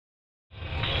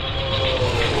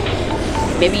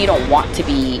Maybe you don't want to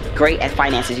be great at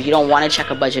finances. You don't want to check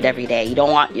a budget every day. You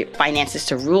don't want your finances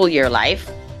to rule your life.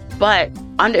 But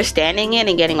understanding it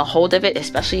and getting a hold of it,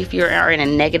 especially if you are in a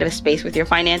negative space with your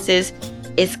finances,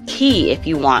 is key if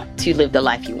you want to live the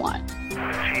life you want.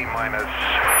 T-minus 10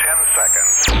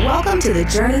 seconds. Welcome to the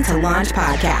Journey to Launch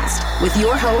podcast with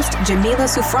your host, Jamila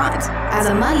Souffrant. As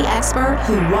a money expert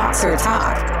who walks her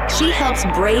talk, she helps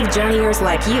brave journeyers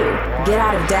like you get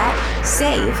out of debt,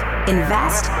 save,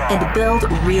 invest, and build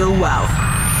real wealth.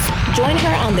 Join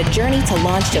her on the journey to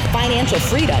launch to financial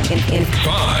freedom in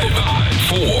 5,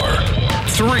 4,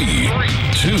 3,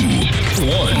 2,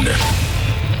 1.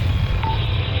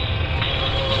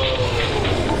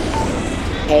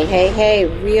 Hey,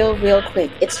 real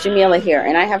quick. It's Jamila here,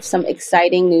 and I have some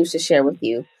exciting news to share with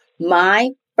you.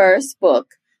 My first book,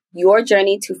 Your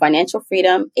Journey to Financial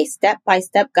Freedom, a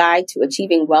step-by-step guide to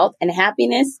achieving wealth and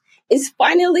happiness, is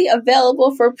finally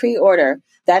available for pre-order.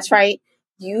 That's right.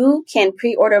 You can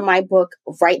pre-order my book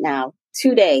right now,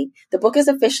 today. The book is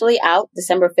officially out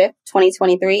December 5th,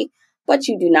 2023, but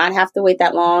you do not have to wait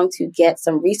that long to get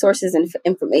some resources and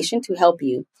information to help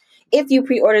you. If you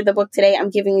pre-order the book today, I'm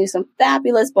giving you some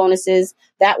fabulous bonuses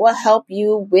that will help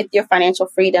you with your financial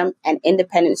freedom and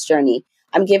independence journey.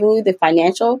 I'm giving you the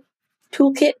financial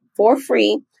toolkit for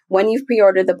free when you've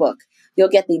pre-ordered the book. You'll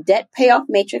get the Debt Payoff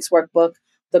Matrix Workbook,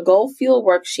 the Goal Fuel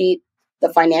Worksheet,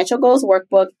 the Financial Goals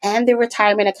Workbook, and the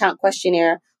Retirement Account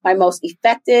Questionnaire, my most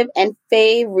effective and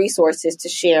fave resources to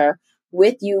share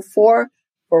with you for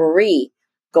free.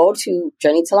 Go to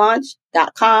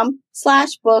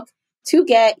journeytolaunch.com/book to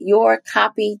get your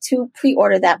copy to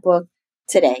pre-order that book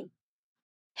today.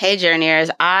 Hey, journeyers,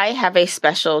 I have a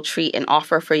special treat and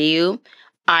offer for you.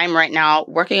 I'm right now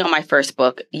working on my first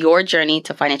book, Your Journey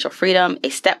to Financial Freedom, a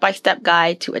step-by-step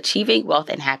guide to achieving wealth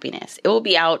and happiness. It will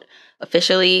be out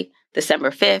officially December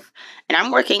 5th, and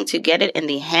I'm working to get it in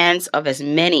the hands of as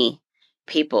many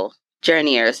people,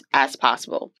 journeyers, as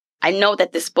possible. I know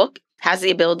that this book has the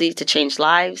ability to change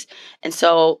lives. And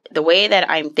so the way that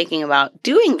I'm thinking about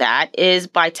doing that is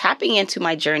by tapping into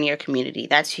my journeyer community.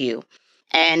 That's you.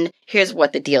 And here's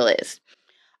what the deal is.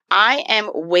 I am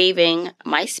waiving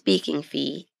my speaking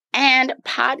fee and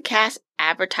podcast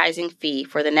advertising fee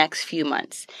for the next few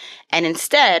months, and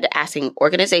instead asking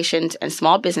organizations and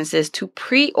small businesses to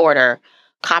pre-order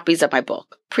copies of my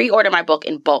book. Pre-order my book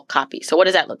in bulk copies. So what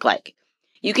does that look like?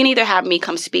 You can either have me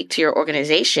come speak to your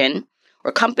organization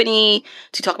or company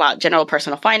to talk about general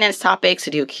personal finance topics,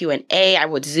 to do a Q&A. I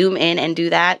would zoom in and do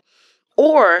that.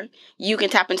 Or you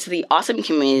can tap into the awesome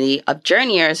community of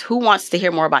journeyers who wants to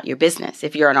hear more about your business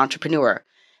if you're an entrepreneur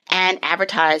and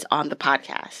advertise on the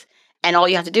podcast. And all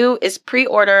you have to do is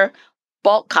pre-order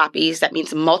bulk copies. That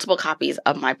means multiple copies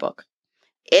of my book.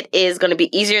 It is going to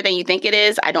be easier than you think it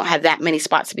is. I don't have that many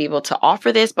spots to be able to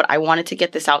offer this, but I wanted to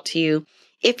get this out to you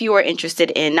if you are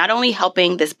interested in not only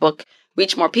helping this book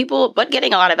reach more people, but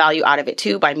getting a lot of value out of it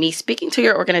too by me speaking to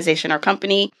your organization or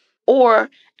company or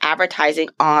advertising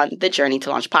on the Journey to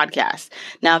Launch podcast.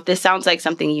 Now, if this sounds like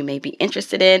something you may be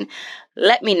interested in,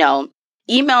 let me know.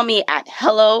 Email me at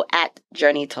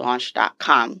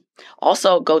hello@journeytolaunch.com.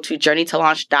 Also, go to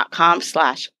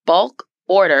journeytolaunch.com/bulk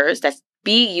orders. That's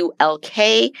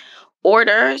BULK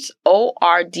orders,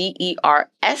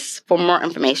 ORDERS for more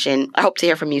information. I hope to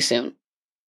hear from you soon.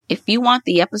 If you want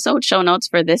the episode show notes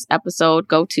for this episode,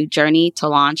 go to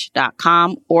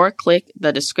journeytolaunch.com or click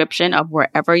the description of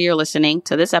wherever you're listening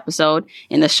to this episode.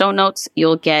 In the show notes,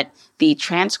 you'll get the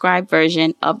transcribed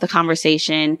version of the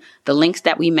conversation, the links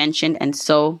that we mentioned, and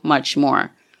so much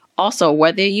more. Also,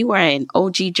 whether you are an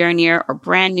OG journeyer or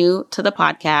brand new to the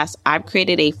podcast, I've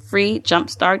created a free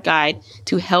jumpstart guide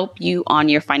to help you on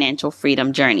your financial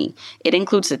freedom journey. It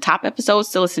includes the top episodes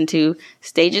to listen to,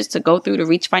 stages to go through to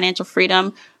reach financial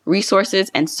freedom, resources,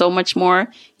 and so much more.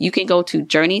 You can go to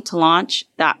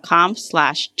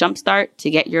journeytolaunch.com/jumpstart to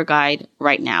get your guide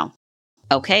right now.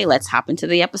 Okay, let's hop into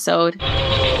the episode.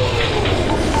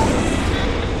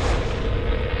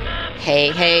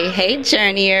 Hey,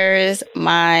 journeyers,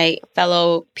 my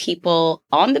fellow people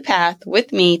on the path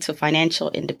with me to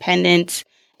financial independence,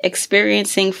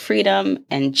 experiencing freedom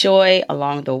and joy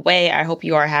along the way. I hope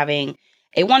you are having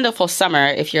a wonderful summer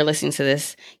if you're listening to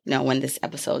this, when this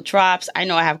episode drops. I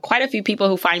know I have quite a few people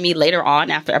who find me later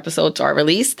on after episodes are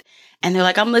released, and they're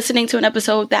like, I'm listening to an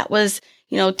episode that was,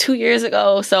 2 years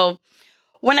ago. So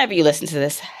whenever you listen to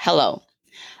this, hello.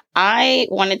 I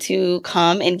wanted to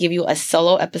come and give you a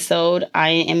solo episode. I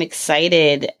am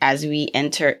excited as we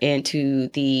enter into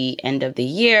the end of the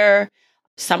year.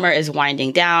 Summer is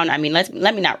winding down. I mean, let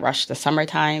me not rush the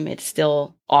summertime. It's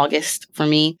still August for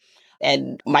me.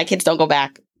 And my kids don't go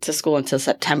back to school until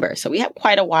September. So we have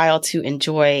quite a while to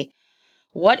enjoy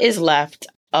what is left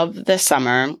of the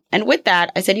summer. And with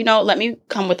that, I said, let me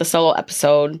come with a solo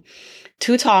episode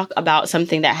to talk about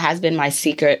something that has been my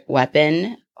secret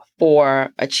weapon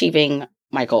for achieving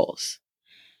my goals.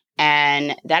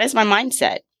 And that is my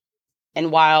mindset.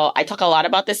 And while I talk a lot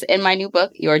about this in my new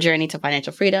book, Your Journey to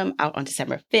Financial Freedom, out on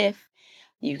December 5th,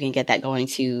 you can get that going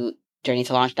to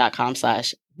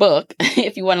journeytolaunch.com/book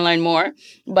if you want to learn more.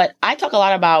 But I talk a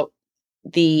lot about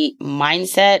the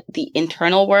mindset, the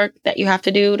internal work that you have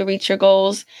to do to reach your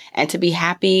goals and to be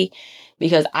happy,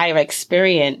 because I have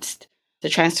experienced the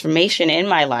transformation in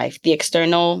my life, the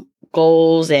external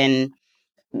goals and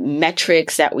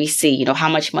metrics that we see, how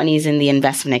much money is in the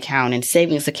investment account and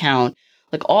savings account,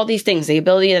 like all these things, the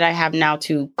ability that I have now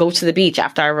to go to the beach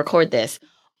after I record this,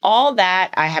 all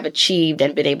that I have achieved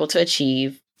and been able to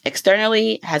achieve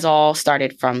externally has all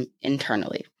started from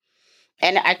internally.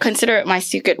 And I consider it my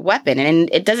secret weapon. And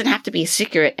it doesn't have to be a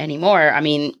secret anymore. I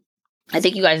mean, I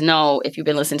think you guys know, if you've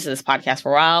been listening to this podcast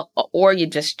for a while, or you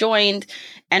just joined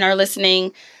and are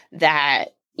listening, that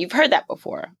you've heard that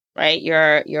before, right?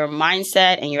 Your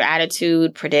mindset and your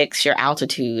attitude predicts your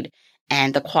altitude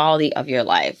and the quality of your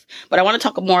life. But I want to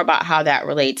talk more about how that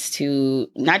relates to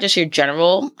not just your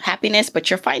general happiness, but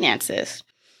your finances.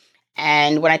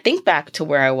 And when I think back to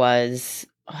where I was,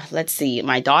 let's see,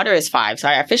 my daughter is 5. So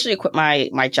I officially quit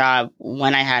my job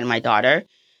when I had my daughter.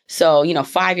 So,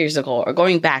 5 years ago, or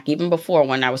going back even before,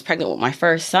 when I was pregnant with my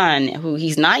first son, who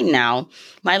he's 9 now,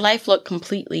 my life looked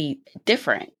completely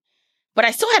different. But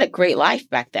I still had a great life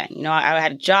back then. I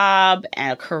had a job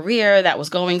and a career that was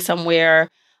going somewhere.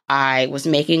 I was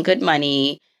making good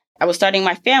money. I was starting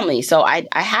my family. So I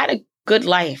had a good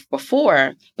life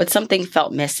before, but something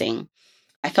felt missing.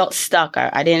 I felt stuck.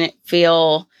 I didn't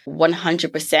feel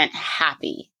 100%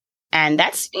 happy. And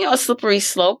that's, a slippery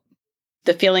slope,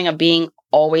 the feeling of being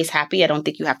always happy. I don't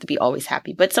think you have to be always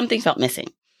happy, but something felt missing.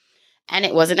 And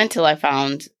it wasn't until I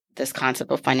found this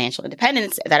concept of financial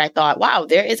independence that I thought, wow,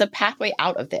 there is a pathway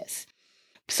out of this.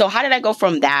 So how did I go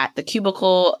from that, the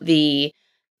cubicle, the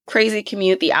crazy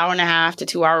commute, the 1.5 to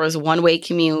 2 hours one-way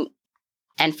commute,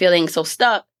 and feeling so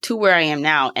stuck, to where I am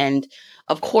now? And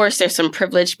of course, there's some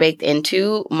privilege baked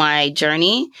into my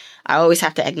journey. I always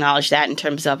have to acknowledge that in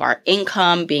terms of our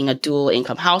income, being a dual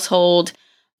income household,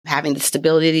 having the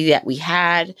stability that we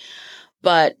had.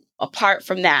 But apart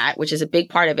from that, which is a big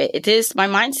part of it, it is my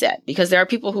mindset, because there are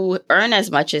people who earn as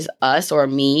much as us or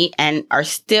me and are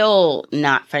still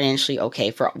not financially okay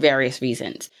for various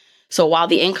reasons. So while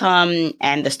the income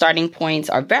and the starting points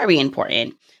are very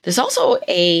important, there's also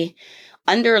a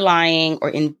underlying or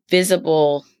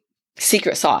invisible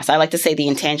secret sauce. I like to say the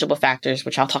intangible factors,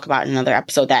 which I'll talk about in another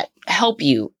episode, that help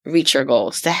you reach your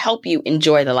goals, to help you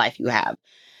enjoy the life you have.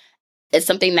 It's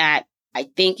something that I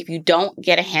think if you don't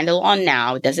get a handle on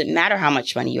now, it doesn't matter how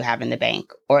much money you have in the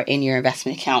bank or in your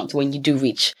investment account. When you do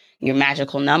reach your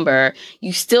magical number,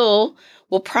 you still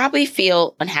will probably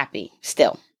feel unhappy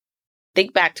still.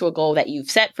 Think back to a goal that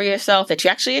you've set for yourself that you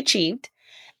actually achieved,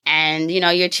 and you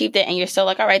achieved it and you're still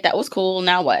like, all right, that was cool.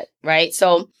 Now what? Right?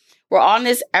 So we're on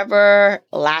this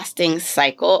everlasting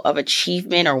cycle of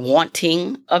achievement or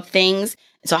wanting of things.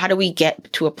 So how do we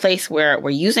get to a place where we're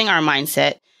using our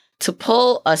mindset to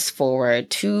pull us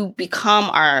forward, to become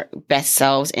our best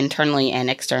selves internally and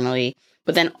externally,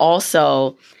 but then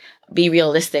also be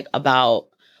realistic about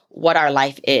what our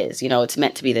life is? It's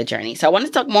meant to be the journey. So I want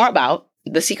to talk more about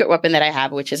the secret weapon that I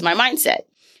have, which is my mindset,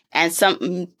 and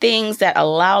some things that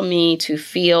allow me to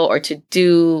feel or to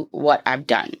do what I've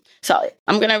done. So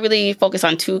I'm going to really focus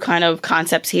on 2 kind of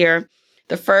concepts here.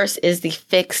 The first is the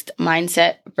fixed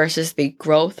mindset versus the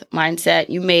growth mindset.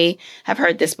 You may have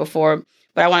heard this before,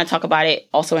 but I want to talk about it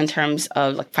also in terms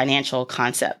of like financial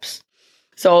concepts.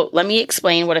 So let me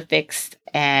explain what a fixed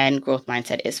and growth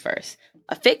mindset is first.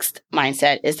 A fixed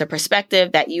mindset is the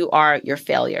perspective that you are your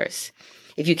failures.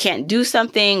 If you can't do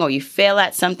something or you fail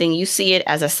at something, you see it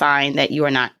as a sign that you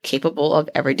are not capable of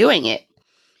ever doing it.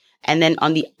 And then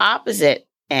on the opposite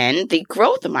end, the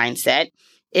growth mindset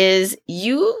is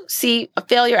you see a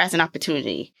failure as an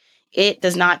opportunity. It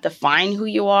does not define who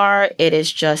you are. It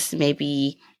is just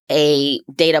maybe a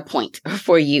data point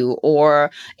for you,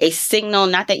 or a signal,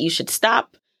 not that you should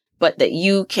stop, but that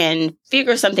you can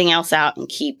figure something else out and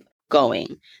keep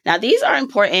going. Now, these are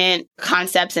important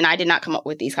concepts, and I did not come up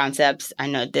with these concepts. I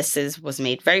know this was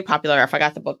made very popular. I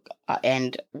forgot the book,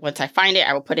 and once I find it,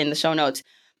 I will put it in the show notes.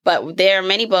 But there are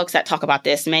many books that talk about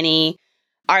this, many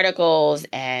articles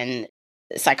and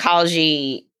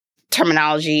psychology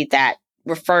terminology that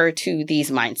refer to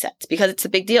these mindsets, because it's a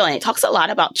big deal. And it talks a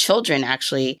lot about children,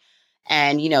 actually,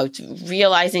 And,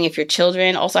 realizing if your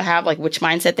children also have like which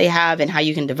mindset they have and how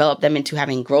you can develop them into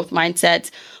having growth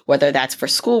mindsets, whether that's for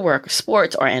schoolwork,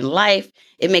 sports, or in life,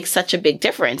 it makes such a big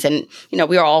difference. And,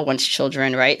 we are all once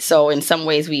children, right? So in some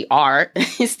ways we are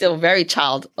still very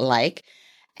childlike.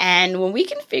 And when we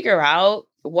can figure out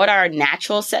what our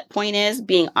natural set point is,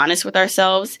 being honest with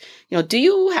ourselves, do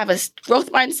you have a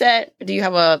growth mindset? Or do you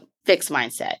have a fixed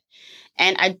mindset?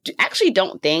 And I actually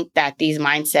don't think that these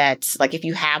mindsets, like if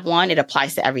you have one, it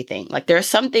applies to everything. Like there are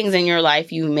some things in your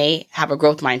life you may have a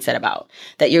growth mindset about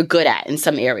that you're good at in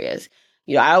some areas.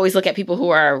 I always look at people who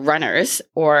are runners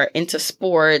or into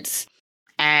sports,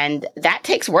 and that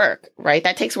takes work, right?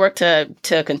 That takes work to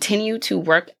continue to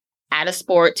work at a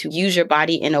sport, to use your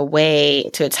body in a way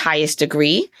to its highest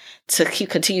degree, to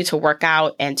continue to work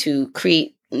out and to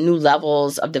create new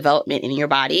levels of development in your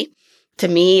body. To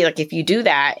me, like if you do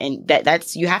that, and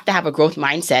that's you have to have a growth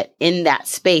mindset in that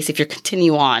space if you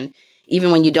continue on,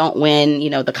 even when you don't win,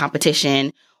 the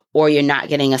competition, or you're not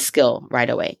getting a skill right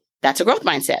away. That's a growth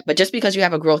mindset. But just because you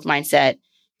have a growth mindset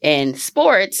in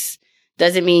sports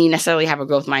doesn't mean you necessarily have a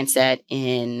growth mindset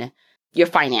in your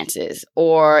finances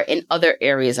or in other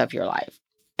areas of your life.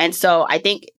 And so I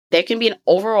think there can be an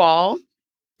overall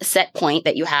set point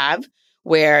that you have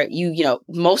where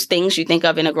most things you think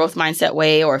of in a growth mindset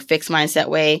way or a fixed mindset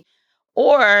way,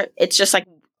 or it's just like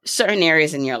certain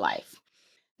areas in your life.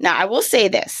 Now, I will say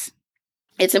this.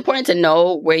 It's important to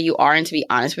know where you are and to be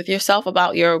honest with yourself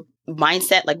about your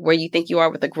mindset, like where you think you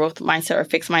are with a growth mindset or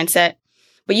fixed mindset,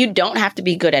 but you don't have to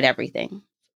be good at everything.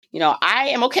 I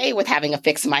am okay with having a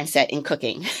fixed mindset in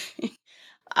cooking.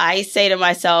 I say to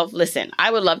myself, listen,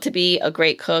 I would love to be a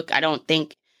great cook. I don't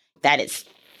think that it's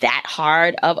that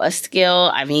hard of a skill.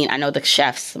 I mean, I know the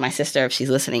chefs, my sister, if she's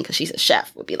listening, because she's a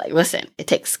chef, would be like, listen, it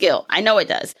takes skill. I know it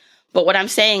does. But what I'm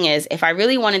saying is, if I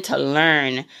really wanted to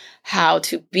learn how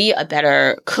to be a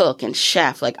better cook and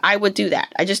chef, like I would do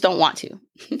that. I just don't want to.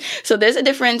 So there's a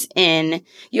difference in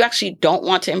you actually don't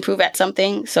want to improve at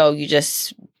something, so you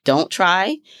just don't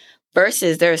try,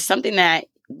 versus there's something that,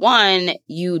 one,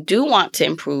 you do want to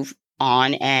improve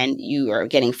on and you are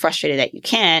getting frustrated that you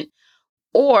can't,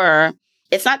 or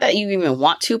it's not that you even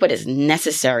want to, but it's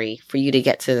necessary for you to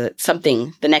get to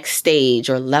something, the next stage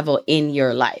or level in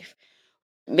your life.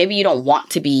 Maybe you don't want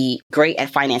to be great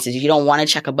at finances. You don't want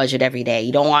to check a budget every day.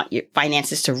 You don't want your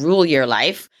finances to rule your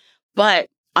life, but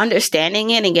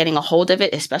understanding it and getting a hold of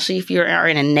it, especially if you are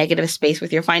in a negative space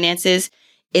with your finances,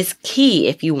 is key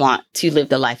if you want to live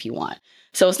the life you want.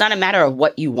 So it's not a matter of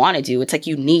what you want to do. It's like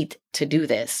you need to do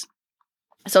this.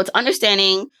 So it's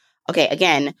understanding, okay,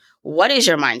 again, what is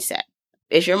your mindset?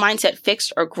 Is your mindset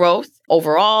fixed or growth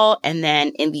overall? And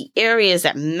then in the areas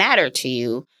that matter to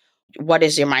you, what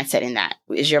is your mindset in that?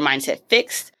 Is your mindset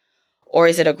fixed or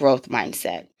is it a growth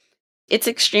mindset? It's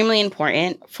extremely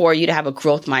important for you to have a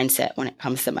growth mindset when it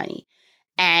comes to money.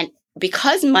 And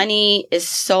because money is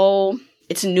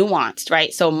it's nuanced,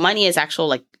 right? So money is actual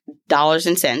like dollars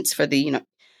and cents for in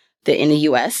the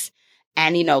US,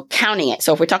 and, counting it.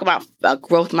 So if we talk about a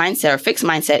growth mindset or fixed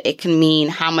mindset, it can mean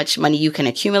how much money you can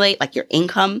accumulate, like your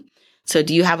income. So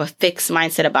do you have a fixed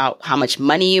mindset about how much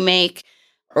money you make,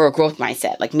 or a growth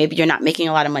mindset? Like maybe you're not making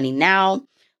a lot of money now,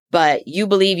 but you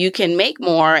believe you can make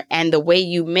more. And the way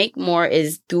you make more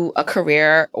is through a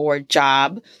career or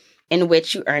job in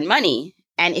which you earn money.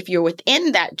 And if you're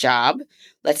within that job,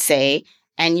 let's say,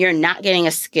 and you're not getting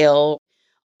a skill,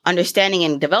 understanding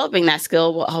and developing that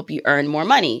skill will help you earn more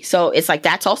money. So it's like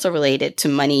that's also related to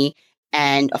money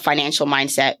and a financial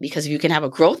mindset, because if you can have a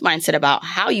growth mindset about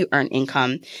how you earn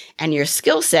income and your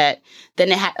skill set,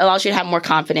 then it allows you to have more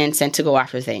confidence and to go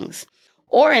after things.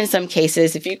 Or in some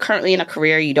cases, if you're currently in a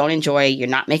career you don't enjoy, you're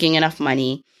not making enough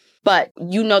money, but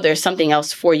there's something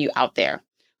else for you out there,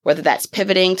 whether that's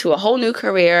pivoting to a whole new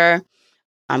career,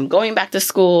 going back to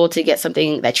school to get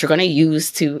something that you're going to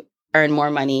use to earn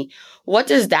more money. What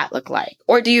does that look like?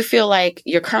 Or do you feel like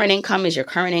your current income is your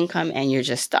current income and you're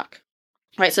just stuck?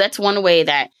 Right. So that's one way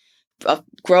that a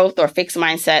growth or fixed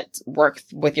mindset works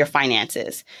with your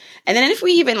finances. And then if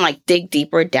we even dig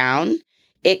deeper down,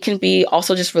 it can be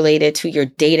also just related to your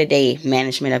day-to-day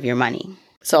management of your money.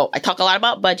 So I talk a lot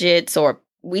about budgets, or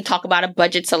we talk about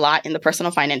budgets a lot in the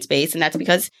personal finance space. And that's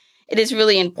because it is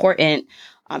really important,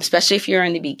 especially if you're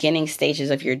in the beginning stages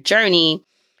of your journey,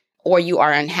 or you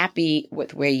are unhappy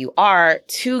with where you are,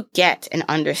 to get and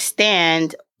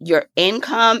understand your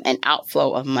income and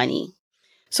outflow of money.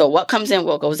 So what comes in,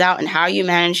 what goes out, and how are you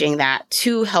managing that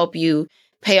to help you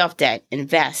pay off debt,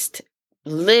 invest,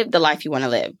 live the life you want to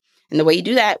live. And the way you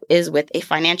do that is with a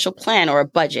financial plan or a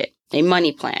budget, a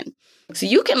money plan. So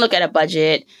you can look at a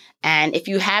budget, and if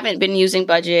you haven't been using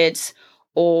budgets,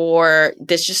 or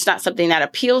there's just not something that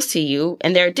appeals to you.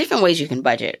 And there are different ways you can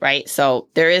budget, right? So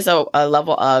there is a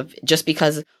level of just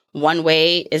because one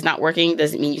way is not working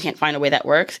doesn't mean you can't find a way that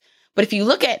works. But if you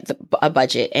look at a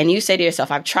budget and you say to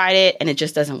yourself, I've tried it and it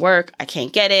just doesn't work, I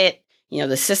can't get it,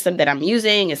 the system that I'm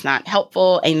using is not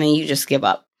helpful, and then you just give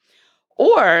up.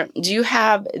 Or do you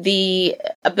have the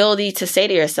ability to say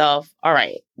to yourself, all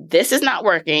right, this is not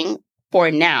working for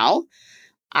now.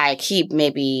 I keep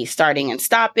maybe starting and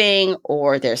stopping,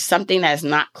 or there's something that is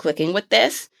not clicking with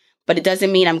this, but it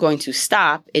doesn't mean I'm going to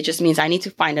stop. It just means I need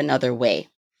to find another way.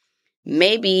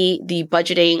 Maybe the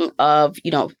budgeting of,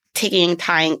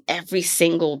 tying every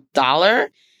single dollar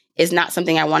is not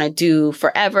something I want to do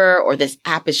forever, or this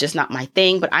app is just not my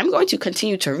thing, but I'm going to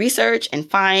continue to research and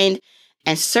find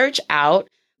and search out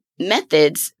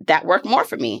methods that work more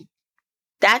for me.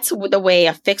 That's the way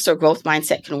a fixed or growth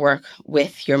mindset can work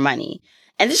with your money.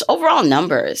 And just overall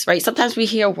numbers, right? Sometimes we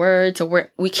hear words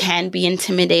or we can be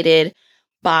intimidated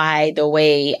by the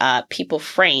way people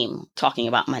frame talking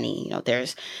about money.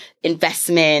 There's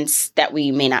investments that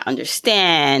we may not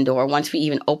understand, or once we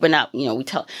even open up,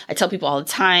 I tell people all the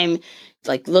time,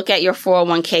 like, look at your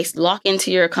 401k, log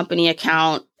into your company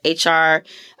account, HR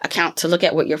account to look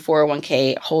at what your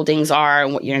 401k holdings are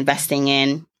and what you're investing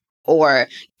in. Or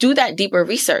do that deeper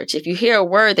research. If you hear a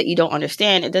word that you don't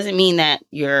understand, it doesn't mean that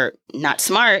you're not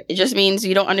smart. It just means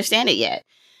you don't understand it yet.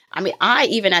 I mean, I,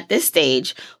 even at this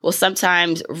stage, will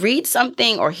sometimes read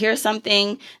something or hear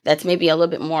something that's maybe a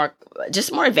little bit more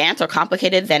advanced or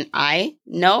complicated than I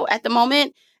know at the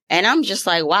moment. And I'm just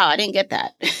like, wow, I didn't get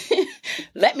that.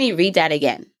 Let me read that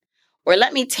again. Or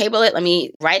let me table it. Let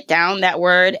me write down that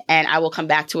word, and I will come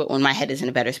back to it when my head is in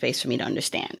a better space for me to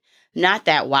understand. Not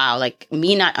that, wow, like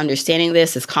me not understanding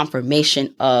this is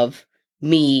confirmation of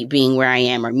me being where I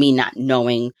am or me not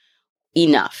knowing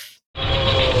enough.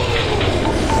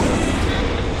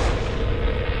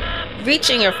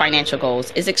 Reaching your financial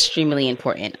goals is extremely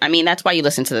important. I mean, that's why you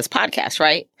listen to this podcast,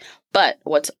 right? But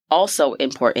what's also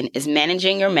important is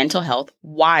managing your mental health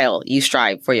while you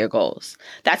strive for your goals.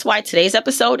 That's why today's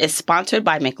episode is sponsored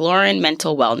by McLaurin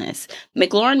Mental Wellness.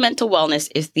 McLaurin Mental Wellness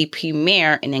is the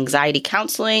premier in anxiety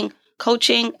counseling,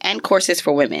 coaching, and courses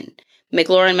for women.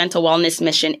 McLaurin Mental Wellness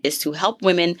mission is to help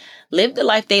women live the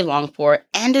life they long for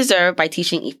and deserve by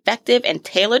teaching effective and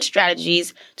tailored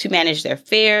strategies to manage their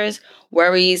fears,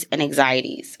 worries, and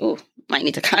anxieties. Ooh, might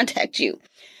need to contact you.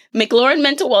 McLaurin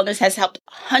Mental Wellness has helped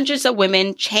hundreds of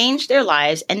women change their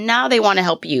lives, and now they want to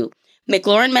help you.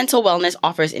 McLaurin Mental Wellness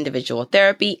offers individual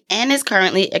therapy and is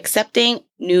currently accepting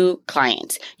new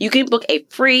clients. You can book a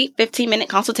free 15-minute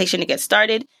consultation to get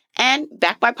started, and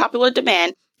backed by popular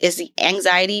demand is the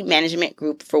Anxiety Management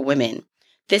Group for Women.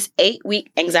 This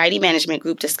 8-week anxiety management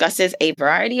group discusses a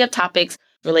variety of topics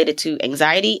related to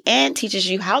anxiety and teaches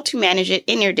you how to manage it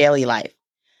in your daily life.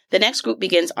 The next group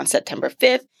begins on September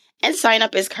 5th, and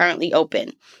sign-up is currently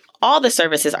open. All the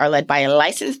services are led by a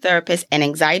licensed therapist and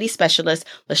anxiety specialist,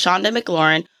 LaShonda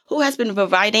McLaurin, who has been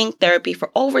providing therapy for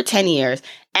over 10 years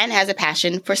and has a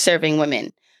passion for serving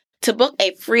women. To book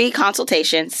a free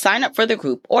consultation, sign up for the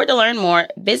group, or to learn more,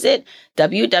 visit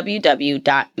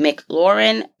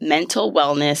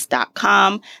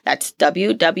www.mclaurinmentalwellness.com. That's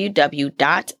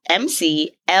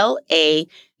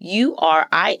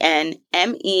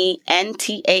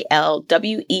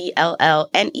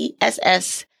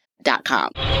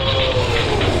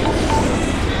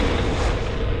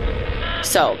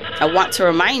So I want to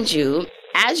remind you,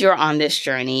 as you're on this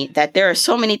journey, that there are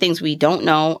so many things we don't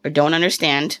know or don't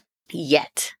understand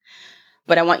yet.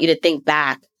 But I want you to think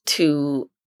back to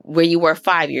where you were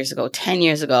 5 years ago, 10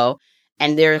 years ago,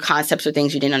 and there are concepts or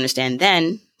things you didn't understand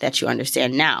then that you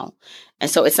understand now.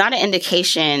 And so it's not an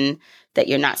indication that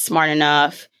you're not smart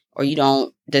enough or you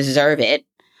don't deserve it,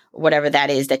 whatever that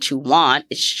is that you want.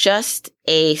 It's just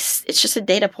a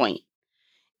data point.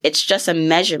 It's just a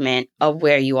measurement of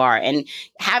where you are. And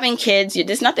having kids,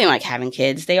 there's nothing like having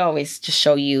kids. They always just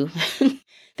show you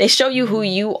they show you who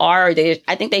you are.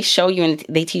 I think they show you and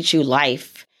they teach you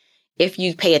life if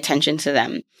you pay attention to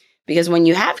them. Because when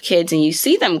you have kids and you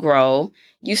see them grow,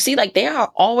 you see like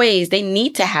they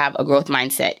need to have a growth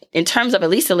mindset in terms of at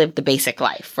least to live the basic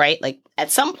life, right? Like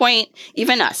at some point,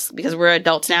 even us, because we're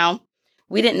adults now,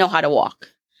 we didn't know how to walk.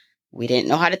 We didn't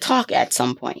know how to talk at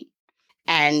some point.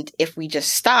 And if we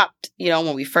just stopped,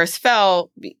 when we first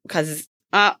fell because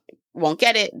won't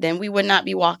get it, then we would not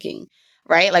be walking.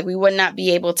 Right? Like we would not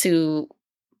be able to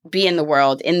be in the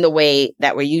world in the way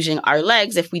that we're using our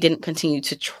legs if we didn't continue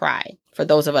to try, for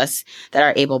those of us that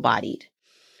are able-bodied.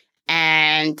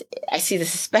 And I see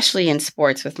this especially in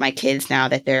sports with my kids now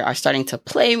that they are starting to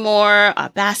play more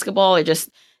basketball or just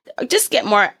just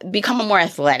become more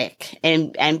athletic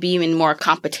and be in more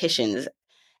competitions,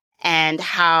 and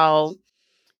how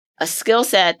a skill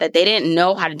set that they didn't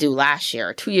know how to do last year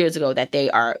or 2 years ago that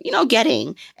they are,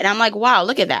 getting. And I'm like, wow,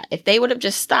 look at that. If they would have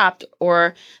just stopped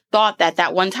or thought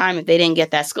that one time, if they didn't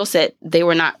get that skill set, they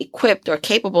were not equipped or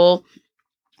capable,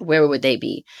 where would they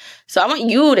be? So I want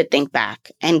you to think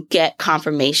back and get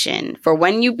confirmation for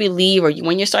when you believe, or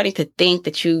when you're starting to think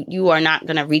that you are not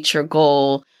going to reach your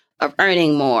goal of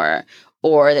earning more,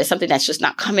 or there's something that's just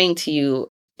not coming to you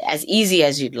as easy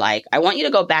as you'd like. I want you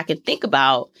to go back and think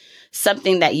about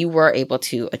something that you were able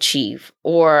to achieve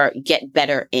or get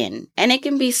better in. And it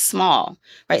can be small,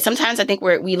 right? Sometimes I think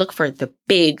we look for the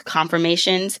big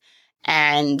confirmations,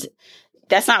 and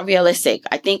that's not realistic.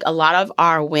 I think a lot of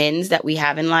our wins that we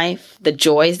have in life, the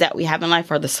joys that we have in life,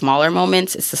 are the smaller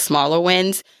moments. It's the smaller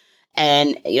wins.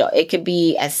 And, it could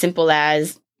be as simple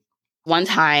as one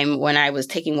time when I was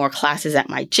taking more classes at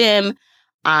my gym,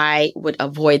 I would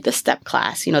avoid the step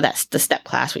class. That's the step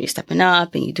class where you're stepping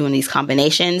up and you're doing these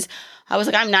combinations. I was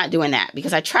like, I'm not doing that,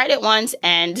 because I tried it once.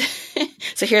 And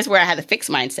so here's where I had the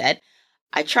fixed mindset.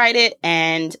 I tried it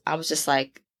and I was just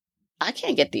like, I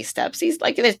can't get these steps.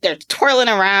 They're twirling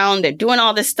around, they're doing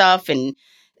all this stuff, and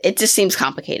it just seems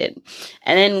complicated.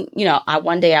 And then,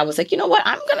 one day I was like, you know what?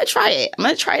 I'm going to try it. I'm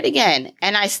going to try it again.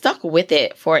 And I stuck with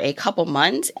it for a couple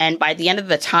months. And by the end of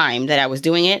the time that I was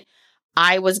doing it,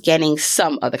 I was getting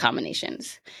some of the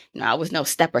combinations. I was no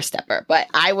stepper, but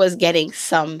I was getting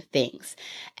some things.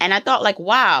 And I thought, like,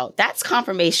 wow, that's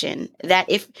confirmation that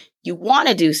if you want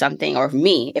to do something, or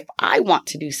if I want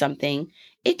to do something,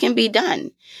 it can be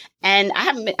done. And I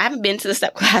haven't been to the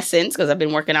step class since, because I've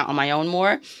been working out on my own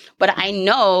more. But I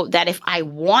know that if I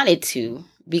wanted to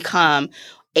become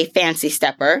a fancy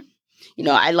stepper,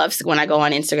 I love when I go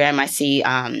on Instagram, I see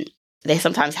they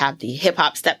sometimes have the hip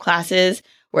hop step classes,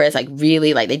 where it's like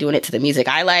really like they're doing it to the music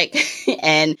I like,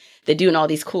 and they're doing all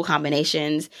these cool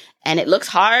combinations, and it looks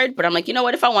hard, but I'm like, you know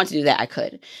what? If I want to do that, I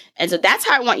could. And so that's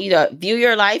how I want you to view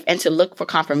your life, and to look for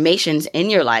confirmations in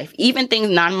your life, even things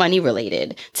non-money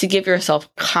related, to give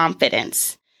yourself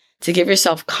confidence,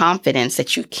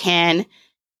 that you can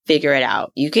figure it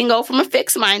out. You can go from a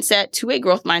fixed mindset to a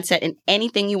growth mindset in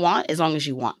anything you want, as long as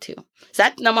you want to. So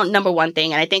that's number one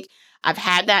thing. And I think I've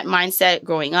had that mindset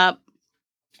growing up,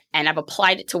 and I've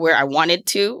applied it to where I wanted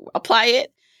to apply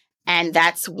it. And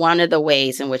that's one of the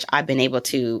ways in which I've been able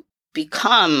to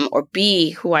become or be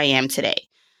who I am today.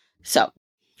 So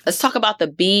let's talk about the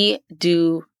be,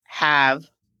 do, have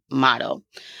model.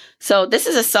 So this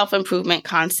is a self-improvement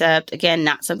concept. Again,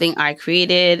 not something I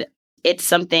created. It's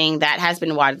something that has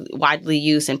been widely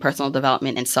used in personal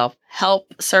development and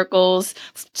self-help circles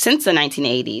since the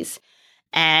 1980s.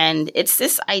 And it's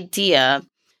this idea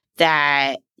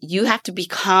that you have to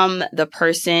become the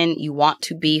person you want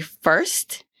to be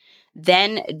first,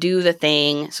 then do the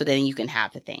thing so then you can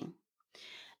have the thing.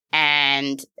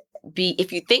 And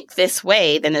if you think this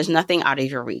way, then there's nothing out of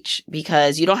your reach,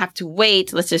 because you don't have to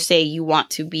wait. Let's just say you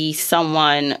want to be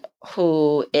someone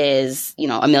who is,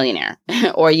 a millionaire,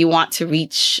 or you want to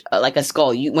reach like a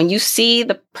goal. When you see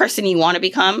the person you want to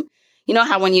become,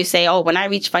 how when you say, oh, when I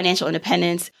reach financial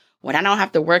independence, when I don't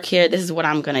have to work here, this is what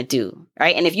I'm going to do,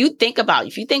 right? And if you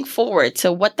think forward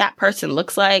to what that person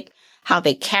looks like, how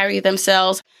they carry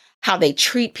themselves, how they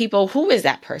treat people, who is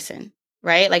that person,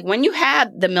 right? Like when you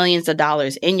have the millions of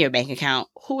dollars in your bank account,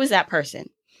 who is that person?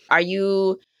 Are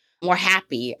you more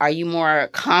happy? Are you more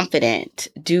confident?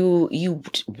 Do you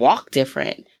walk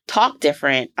different, talk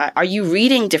different? Are you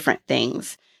reading different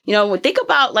things? Think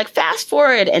about, like, fast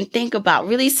forward and think about,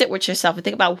 really sit with yourself and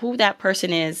think about who that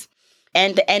person is,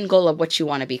 and the end goal of what you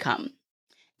want to become.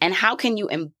 And how can you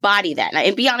embody that? Now,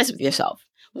 and be honest with yourself.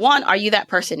 One, are you that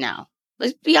person now?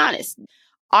 Let's be honest.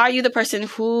 Are you the person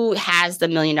who has the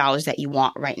 $1 million that you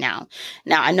want right now?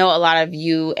 Now, I know a lot of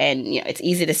you, and it's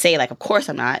easy to say, like, of course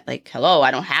I'm not. Like, hello,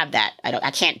 I don't have that.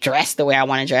 I can't dress the way I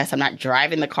want to dress. I'm not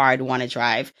driving the car I want to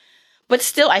drive. But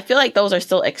still, I feel like those are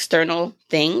still external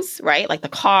things, right? Like the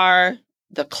car,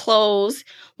 the clothes.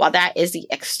 While that is the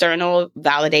external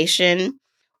validation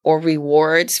or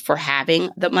rewards for having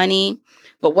the money.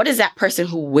 But what is that person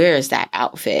who wears that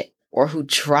outfit or who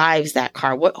drives that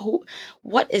car? What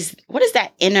is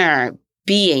that inner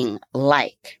being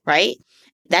like, right?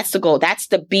 That's the goal. That's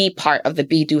the be part of the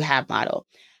be, do, have model.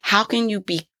 How can you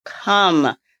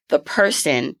become the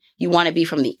person you want to be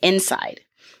from the inside,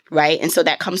 right? And so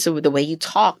that comes to the way you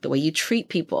talk, the way you treat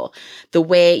people, the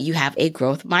way you have a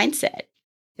growth mindset.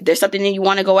 If there's something that you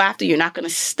want to go after, you're not going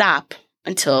to stop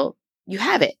until you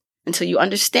have it, until you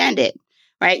understand it,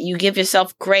 right? You give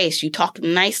yourself grace. You talk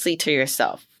nicely to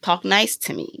yourself. Talk nice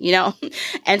to me,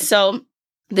 And so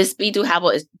this be do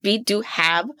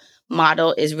have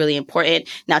model is really important.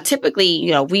 Now,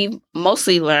 typically, we've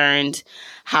mostly learned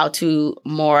how to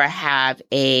more have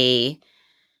a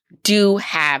do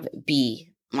have be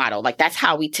model. Like that's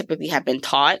how we typically have been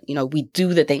taught. We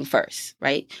do the thing first,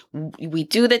 right? We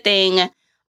do the thing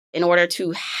in order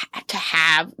to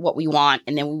have what we want,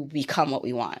 and then we become what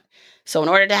we want. So in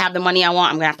order to have the money I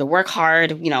want, I'm going to have to work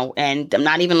hard, and I'm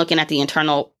not even looking at the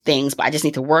internal things, but I just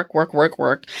need to work.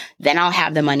 Then I'll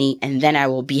have the money, and then I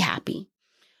will be happy.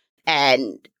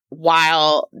 And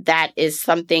while that is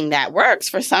something that works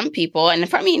for some people, and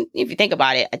if you think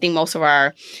about it, I think most of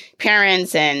our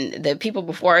parents and the people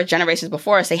before, generations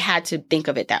before us, they had to think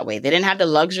of it that way. They didn't have the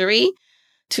luxury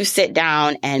to sit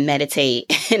down and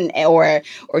meditate or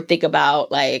think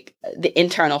about like the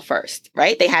internal first,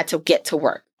 right? They had to get to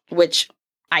work, which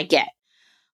I get.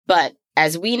 But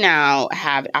as we now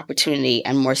have opportunity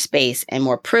and more space and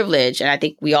more privilege, and I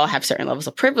think we all have certain levels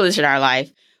of privilege in our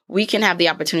life, we can have the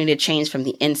opportunity to change from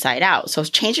the inside out. So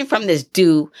changing from this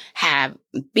do, have,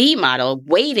 be model,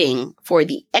 waiting for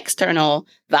the external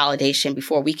validation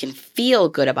before we can feel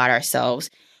good about ourselves.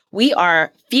 We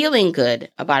are feeling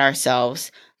good about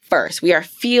ourselves first. We are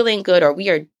feeling good, or we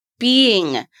are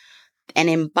being and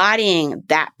embodying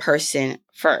that person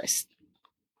first.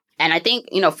 And I think,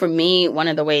 for me, one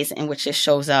of the ways in which this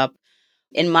shows up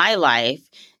in my life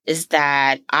is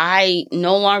that I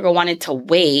no longer wanted to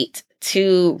wait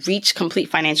to reach complete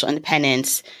financial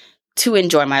independence to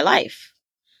enjoy my life.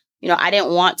 I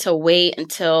didn't want to wait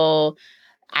until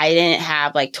I didn't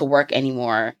have to work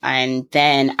anymore. And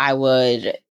then I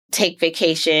would take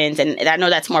vacations. And I know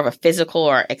that's more of a physical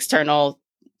or external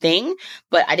thing,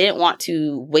 but I didn't want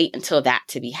to wait until that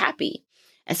to be happy.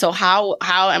 And so how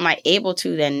am I able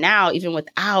to then now, even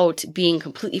without being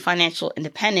completely financial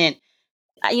independent,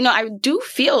 I do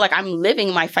feel like I'm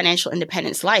living my financial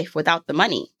independence life without the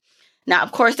money. Now,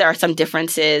 of course, there are some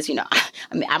differences.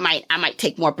 I might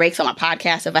take more breaks on my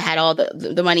podcast if I had all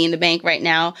the money in the bank right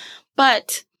now.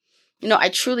 But, I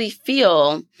truly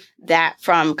feel that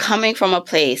from coming from a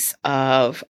place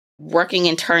of working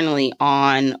internally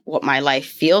on what my life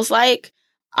feels like,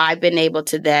 I've been able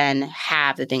to then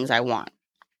have the things I want.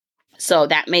 So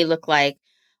that may look like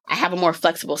I have a more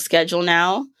flexible schedule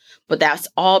now, but that's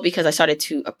all because I started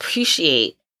to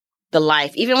appreciate the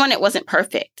life, even when it wasn't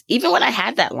perfect, even when I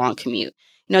had that long commute.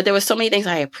 There were so many things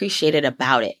I appreciated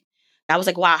about it. I was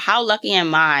like, wow, how lucky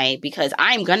am I? Because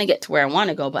I'm going to get to where I want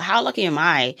to go. But how lucky am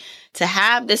I to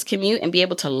have this commute and be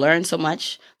able to learn so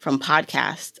much from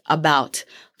podcasts about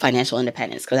financial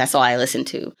independence? Because that's all I listen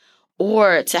to.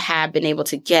 Or to have been able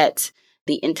to get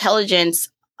the intelligence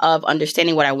of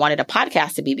understanding what I wanted a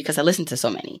podcast to be because I listened to so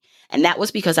many. And that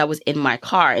was because I was in my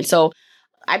car. And so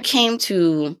I came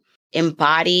to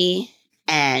embody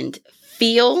and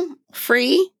feel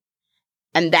free.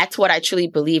 And that's what I truly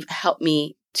believe helped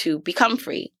me to become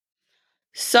free.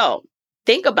 So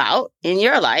think about in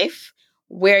your life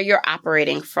where you're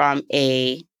operating from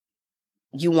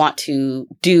you want to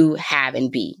do, have, and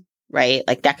be, right?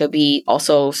 Like that could be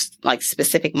also like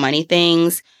specific money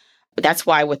things. But that's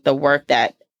why with the work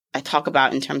that I talk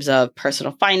about in terms of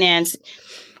personal finance,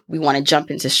 we want to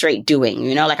jump into straight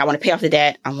doing, I want to pay off the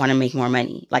debt. I want to make more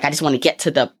money. I just want to get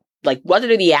to what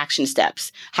are the action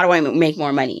steps? How do I make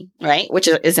more money? Right? Which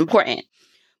is important.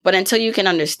 But until you can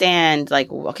understand,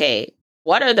 okay,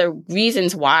 what are the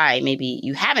reasons why maybe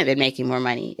you haven't been making more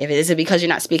money? Is it because you're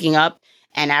not speaking up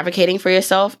and advocating for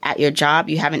yourself at your job?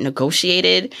 You haven't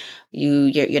negotiated.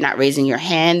 You're not raising your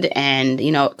hand and,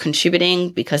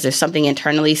 contributing because there's something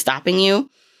internally stopping you.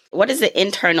 What is the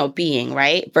internal being,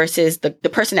 right? Versus the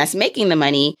person that's making the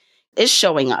money is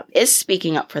showing up, is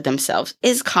speaking up for themselves,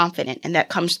 is confident, and that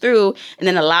comes through and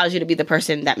then allows you to be the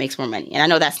person that makes more money. And I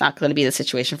know that's not going to be the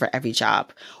situation for every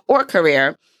job or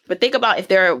career, but think about if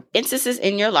there are instances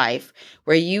in your life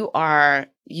where you are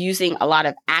using a lot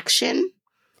of action,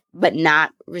 but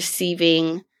not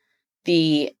receiving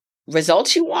the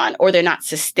results you want, or they're not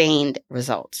sustained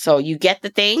results. So you get the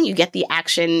thing, you get the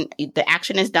action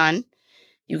is done,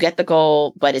 you get the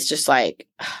goal, but it's just I'm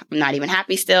not even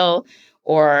happy still,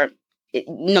 or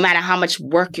no matter how much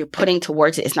work you're putting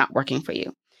towards it, it's not working for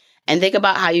you. And think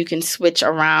about how you can switch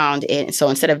around it. So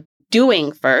instead of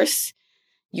doing first,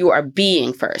 you are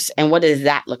being first. And what does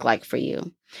that look like for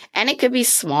you? And it could be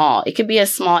small. It could be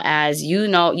as small as,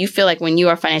 you feel like when you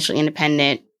are financially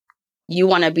independent, you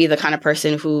want to be the kind of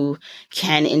person who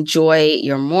can enjoy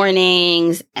your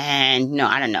mornings. And,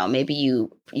 I don't know, maybe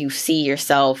you see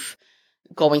yourself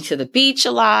going to the beach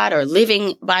a lot or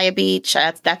living by a beach.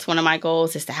 That's one of my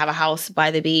goals, is to have a house by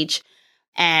the beach.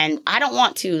 And I don't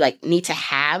want to need to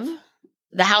have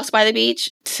the house by the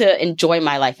beach. to enjoy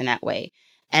my life in that way.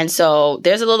 And so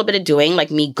there's a little bit of doing,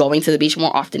 like me going to the beach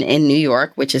more often in New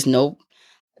York, which is no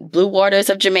blue waters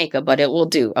of Jamaica, but it will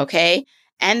do. Okay.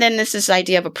 And then this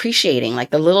idea of appreciating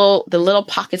like the little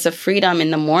pockets of freedom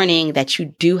in the morning that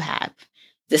you do have,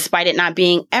 despite it not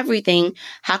being everything.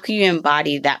 How can you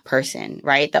embody that person,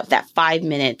 right? That 5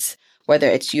 minutes, whether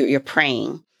it's you're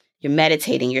praying, you're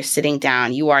meditating, you're sitting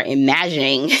down, you are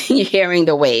imagining, you're hearing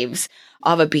the waves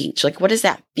of a beach. Like, what does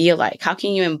that feel like? How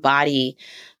can you embody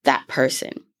that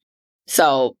person?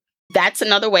 So that's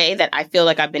another way that I feel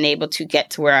like I've been able to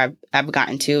get to where I've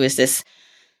gotten to, is this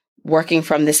working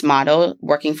from this model,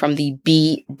 working from the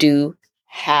be, do,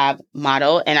 have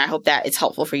model. And I hope that it's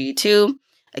helpful for you too.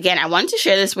 Again, I wanted to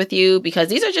share this with you because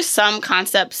these are just some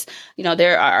concepts. You know,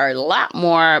 there are a lot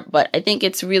more, but I think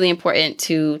it's really important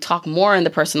to talk more in the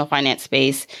personal finance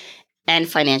space and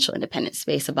financial independence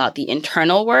space about the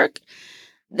internal work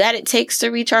that it takes to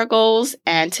reach our goals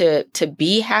and to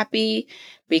be happy.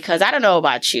 Because I don't know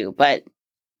about you, but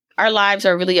our lives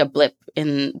are really a blip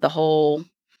in the whole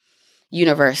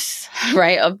universe,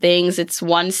 right? Of things. It's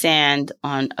one sand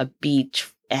on a beach,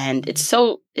 and it's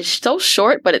so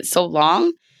short, but it's so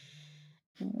long.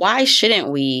 Why shouldn't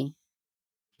we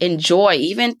enjoy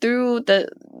even through the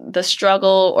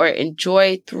struggle, or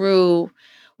enjoy through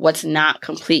what's not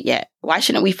complete yet? Why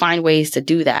shouldn't we find ways to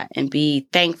do that and be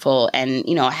thankful and,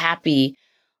 happy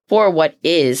for what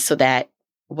is, so that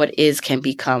what is can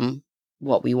become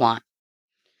what we want?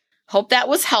 Hope that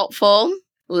was helpful.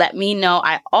 Let me know.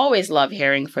 I always love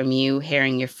hearing from you,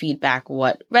 hearing your feedback,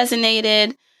 what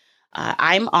resonated.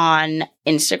 I'm on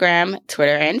Instagram,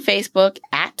 Twitter, and Facebook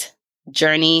at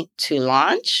Journey to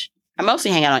Launch. I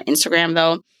mostly hang out on Instagram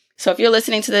though. So if you're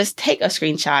listening to this, take a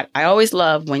screenshot. I always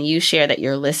love when you share that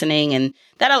you're listening, and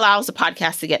that allows the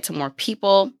podcast to get to more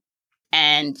people.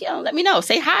 And, let me know.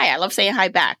 Say hi. I love saying hi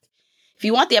back. If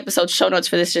you want the episode show notes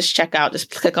for this, just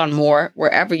click on more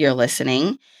wherever you're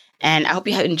listening. And I hope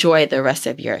you enjoy the rest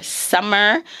of your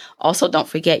summer. Also, don't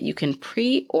forget, you can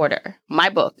pre-order my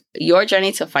book, Your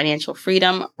Journey to Financial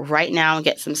Freedom, right now and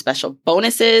get some special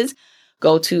bonuses.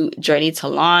 Go to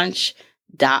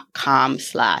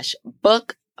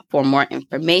journeytolaunch.com/book for more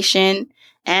information.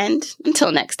 And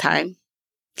until next time,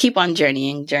 keep on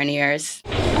journeying, journeyers.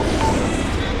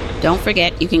 Don't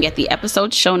forget, you can get the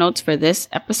episode show notes for this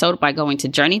episode by going to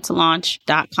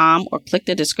journeytolaunch.com or click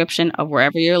the description of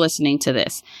wherever you're listening to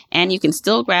this. And you can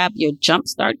still grab your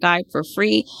Jumpstart Guide for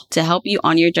free to help you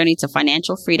on your journey to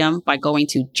financial freedom by going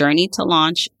to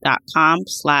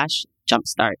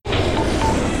journeytolaunch.com/jumpstart.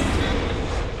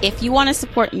 If you want to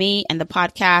support me and the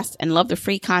podcast and love the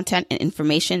free content and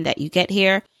information that you get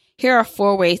here are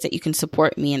 4 ways that you can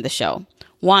support me and the show.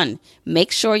 1,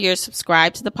 make sure you're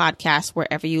subscribed to the podcast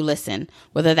wherever you listen,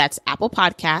 whether that's Apple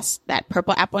Podcasts, that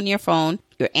purple app on your phone,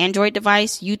 your Android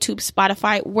device, YouTube,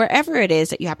 Spotify, wherever it is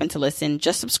that you happen to listen.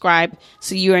 Just subscribe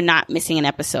so you are not missing an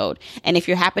episode. And if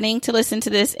you're happening to listen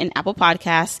to this in Apple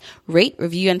Podcasts, rate,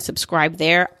 review, and subscribe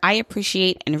there. I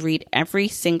appreciate and read every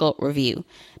single review.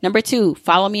 Number 2,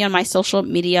 follow me on my social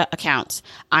media accounts.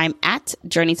 I'm at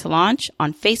Journey to Launch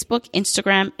on Facebook,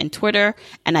 Instagram, and Twitter,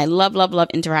 and I love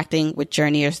interacting with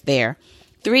journeyers there.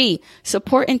 3,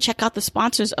 support and check out the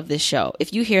sponsors of this show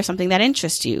if you hear something that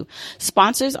interests you.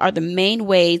 Sponsors are the main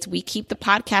ways we keep the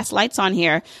podcast lights on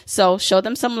here, so show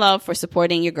them some love for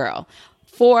supporting your girl.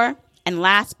 4, and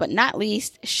last but not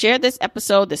least, share this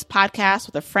episode, this podcast,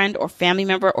 with a friend or family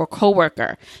member or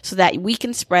coworker so that we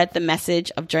can spread the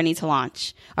message of Journey to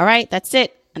Launch. All right, that's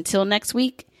it. Until next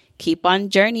week, keep on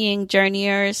journeying,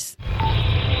 journeyers.